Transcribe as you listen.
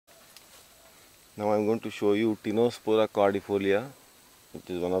Now I am going to show you Tinospora cordifolia, which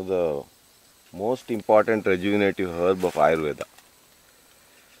is one of the most important rejuvenative herb of Ayurveda.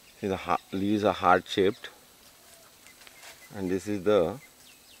 See, the leaves are heart shaped, and this is the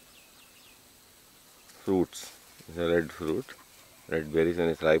fruits. It's a red fruit, red berries. When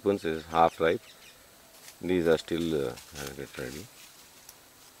it ripens, it is half ripe. These are still get ready.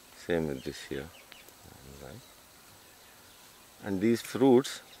 Same with this here. Right. And these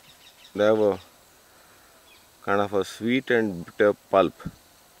fruits, they have a kind of a sweet and bitter pulp.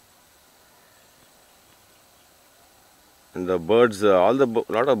 And the birds, lot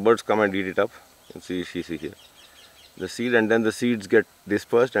of birds come and eat it up. You see here the seed, and then the seeds get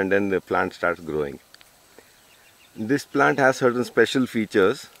dispersed, and then the plant starts growing. This plant has certain special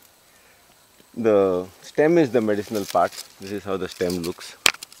features. The stem is the medicinal part. This is how the stem looks.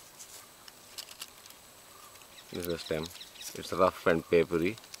 This is the stem. It's rough and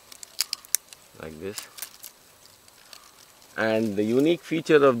papery, like this. And the unique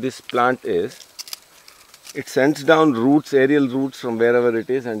feature of this plant is it sends down roots, aerial roots from wherever it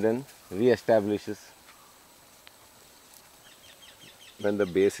is, and then re-establishes when the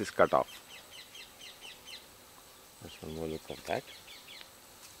base is cut off. Let's one more look at that.